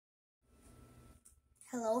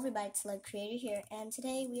Hello everybody, it's Love Creator here, and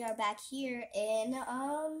today we are back here in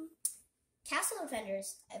Castle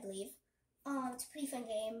Defenders, I believe. It's a pretty fun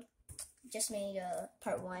game. Just made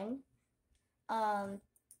part 1.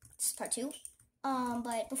 This is part 2.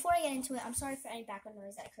 But before I get into it, I'm sorry for any background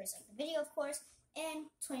noise that occurs in the video, of course. And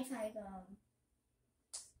 25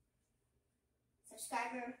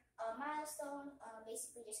 subscriber milestone.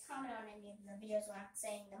 Basically just comment on any of the videos where I'm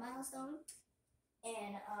saying the milestone.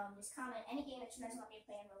 And just comment any game that you guys want me to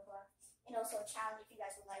play in Roblox, and also a challenge if you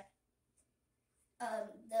guys would like.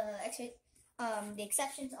 The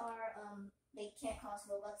exceptions are they can't cost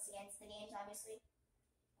Robux against the games, obviously.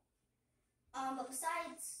 But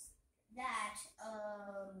besides that,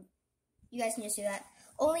 you guys can just do that.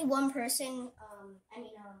 Only one person.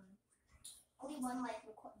 Only one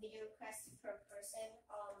video request per person.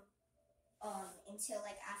 Until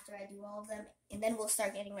after I do all of them, and then we'll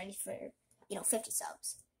start getting ready for 50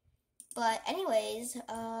 subs. But anyways,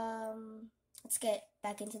 let's get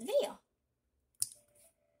back into the video.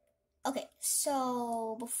 Okay,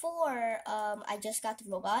 so before, I just got the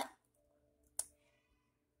robot.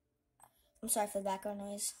 I'm sorry for the background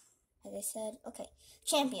noise, as I said. Okay,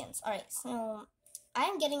 champions. Alright, so I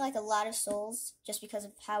am getting a lot of souls just because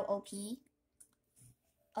of how OP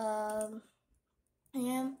I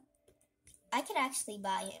am. I could actually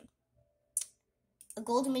buy him a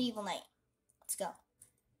golden medieval knight. Let's go.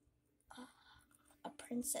 A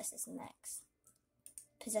princess is next.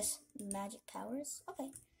 Possess magic powers. Okay.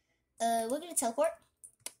 We're gonna teleport.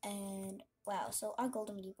 And wow, so our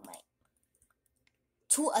golden medieval knight.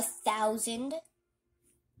 To 1,000.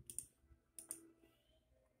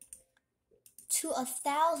 To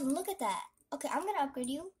 1,000. Look at that. Okay, I'm gonna upgrade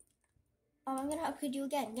you. I'm gonna upgrade you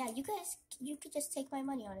again. Yeah, you could just take my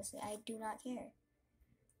money, honestly. I do not care.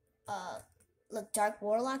 Look, Dark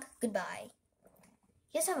Warlock, goodbye.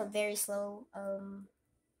 He does have a very slow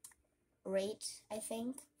rate, I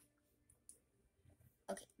think.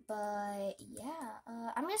 Okay, but yeah,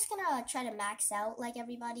 I'm just gonna try to max out like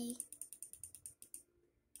everybody.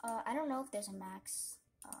 I don't know if there's a max,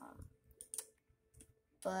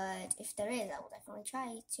 but if there is, I will definitely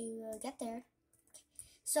try to get there.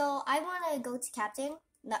 So I want to go to Captain,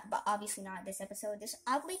 but obviously not this episode.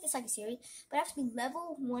 I'll make this like a series, but I have to be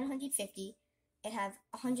level 150 and have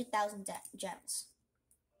 100,000 gems.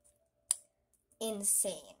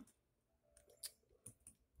 Insane.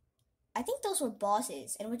 I think those were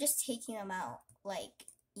bosses, and we're just taking them out,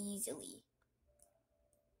 easily.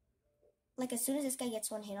 As soon as this guy gets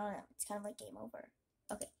one hit on him, it's kind of game over.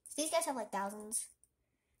 Okay, so these guys have, thousands.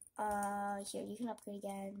 Here, you can upgrade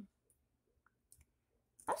again.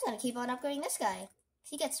 I'm just gonna keep on upgrading this guy.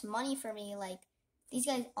 He gets money for me, these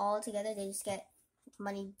guys all together, they just get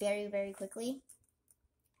money very, very quickly.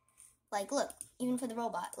 Look, even for the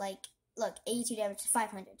robot, look, 82 damage to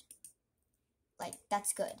 500.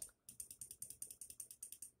 That's good.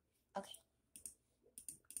 Okay.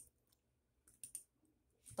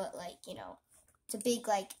 But, it's a big,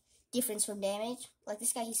 difference from damage.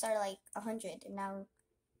 This guy, he started, 100, and now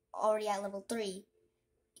already at level 3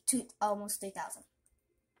 to almost 3,000.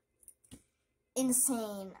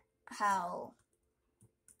 Insane how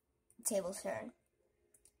the tables turn.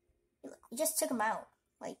 Look, we just took him out.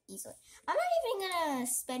 Easily. I'm not even gonna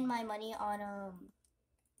spend my money on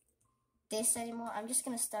this anymore. I'm just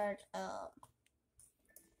gonna start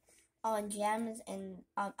on gems and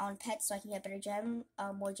on pets so I can get better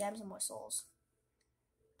more gems and more souls.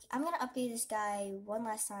 I'm gonna upgrade this guy one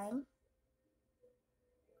last time.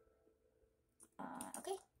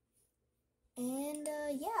 Okay. And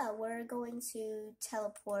yeah, we're going to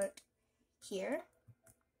teleport here.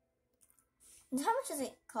 And how much does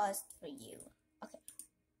it cost for you? Okay.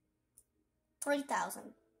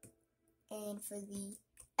 40,000. And for the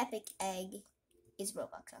epic egg is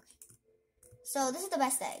Robux. Okay. So this is the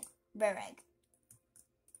best egg. Rare egg.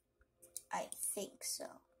 I think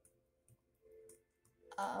so.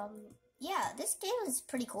 Yeah, this game is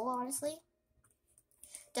pretty cool, honestly.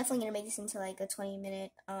 Definitely gonna make this into a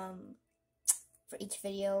 20-minute for each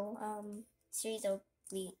video series.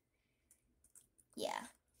 Hopefully, yeah.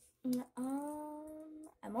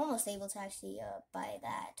 I'm almost able to actually buy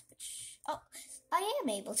that, which, I am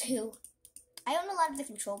able to. I own a lot of the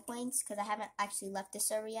control points because I haven't actually left this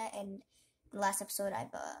server yet, and in the last episode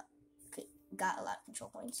I've got a lot of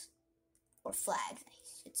control points, or flags, I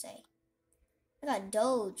should say. I got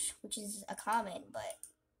Doge, which is a common, but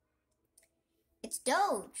it's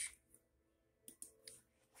Doge.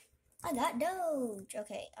 I got Doge.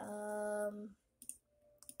 Okay,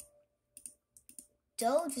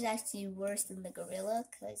 Doge is actually worse than the gorilla,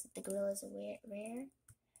 because the gorilla is a rare.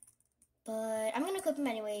 But I'm gonna equip him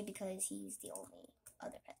anyway because he's the only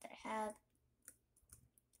other pet that I have.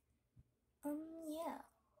 Yeah.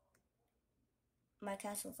 My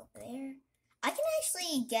castle's over there. I can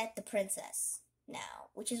actually get the princess now,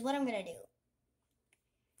 which is what I'm gonna do.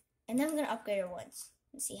 And then I'm gonna upgrade her once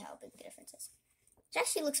and see how big the difference is. It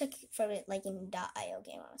actually looks like from it like in .io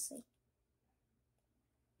game, honestly.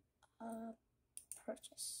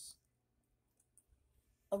 Purchase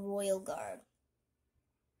a royal guard,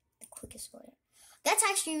 the quickest warrior. That's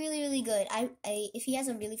actually really, really good. If he has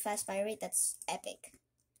a really fast fire rate, that's epic.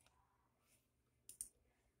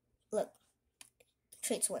 Look,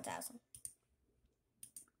 traits 1000.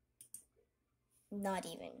 Not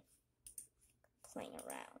even playing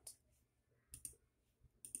around.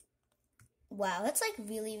 Wow, that's like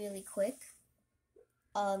really, really quick.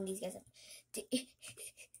 These guys have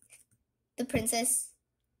the princess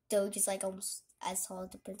Doge is like almost as tall as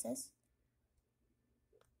the princess.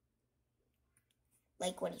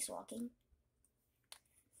 Like when he's walking.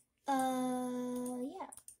 Yeah.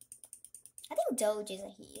 I think Doge is a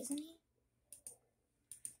he, isn't he?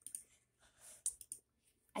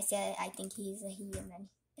 I said I think he's a he and then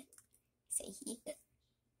say he.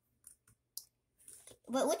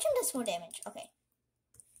 But which one does more damage? Okay.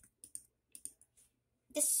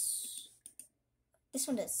 This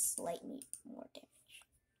one does slightly more damage.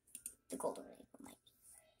 The golden raven might.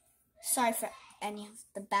 Sorry for any of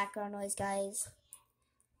the background noise, guys.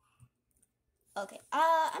 Okay.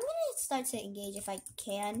 I'm gonna start to engage if I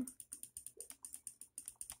can.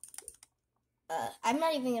 I'm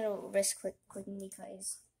not even gonna risk clicking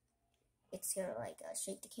because it's gonna like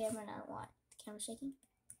shake the camera, and I don't want the camera shaking.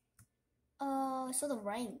 So the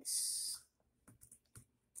ranks.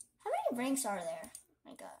 How many ranks are there? Oh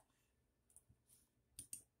my god.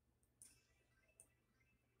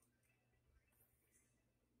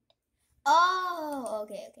 Oh,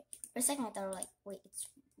 okay. For a second I thought, like, wait, it's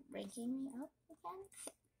ranking me up again?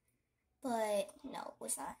 But no, it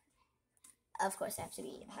was not. Of course, I have to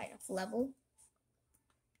be a high enough level.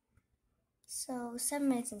 So, 7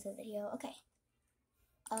 minutes into the video. Okay.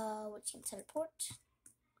 We're just gonna teleport.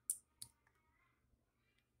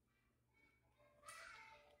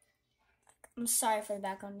 I'm sorry for the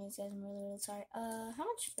background noise, guys. I'm really, really sorry. How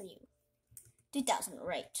much for you? 2,000.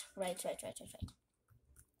 Right.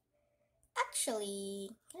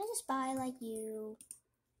 Actually, can I just buy like you?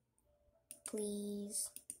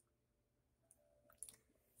 Please.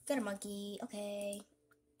 Got a monkey. Okay.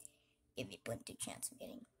 Give me a 0.2 chance of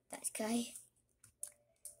getting that guy.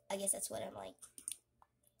 I guess that's what I'm like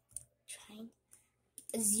trying.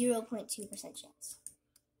 A 0.2% chance.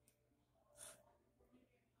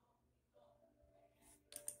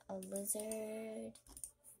 A lizard.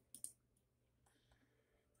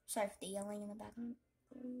 Sorry for the yelling in the background.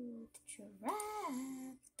 Ooh, the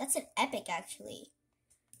giraffe. That's an epic, actually.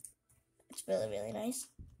 It's really, really nice.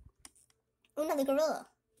 Oh, another gorilla.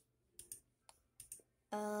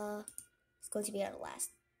 It's going to be our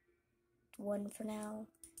last one for now.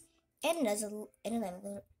 And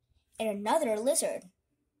another lizard.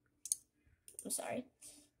 I'm sorry.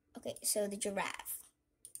 Okay, so the giraffe.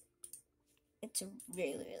 It's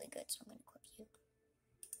really, really good, so I'm gonna equip you.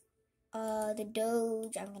 The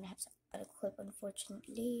Doge, I'm gonna have to unequip,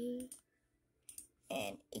 unfortunately.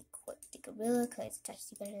 And equip the gorilla, because it's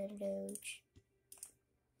actually better than Doge.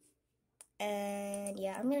 And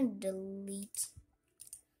yeah, I'm gonna delete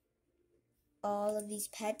all of these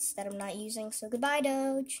pets that I'm not using. So goodbye,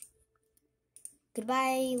 Doge.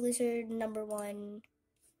 Goodbye, lizard number 1.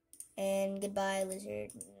 And goodbye,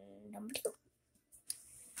 lizard number 2.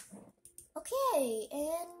 Okay,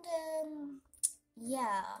 and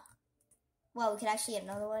yeah. Well, we could actually get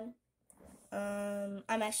another one.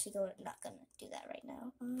 I'm actually not gonna do that right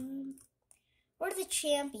now. Where are the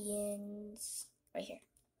champions? Right here.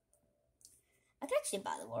 I could actually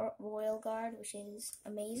buy the Royal Guard, which is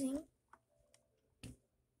amazing.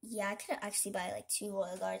 Yeah, I could actually buy like 2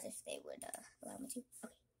 Royal Guards if they would allow me to.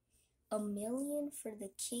 Okay. 1 million for the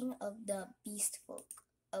King of the Beast Folk.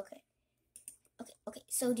 Okay.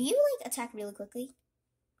 So do you like attack really quickly?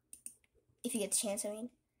 If you get the chance, I mean.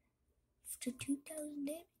 To 2,000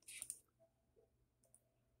 damage.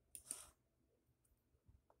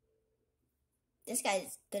 This guy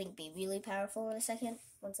is going to be really powerful in a second.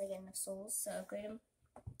 Once I get enough souls to upgrade him.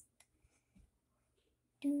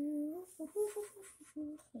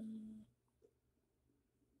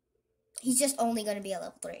 He's just only going to be at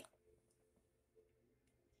level 3.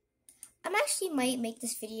 I'm actually might make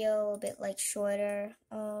this video a bit like shorter.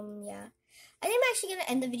 Yeah. I think I'm actually going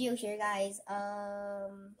to end the video here, guys.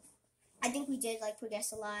 I think we did like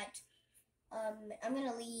progress a lot. I'm going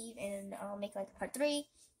to leave and I'll make like part 3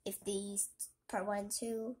 if these part 1 and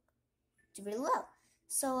 2 do really well.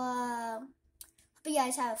 So, hope you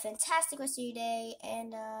guys have a fantastic rest of your day,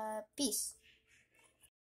 and peace.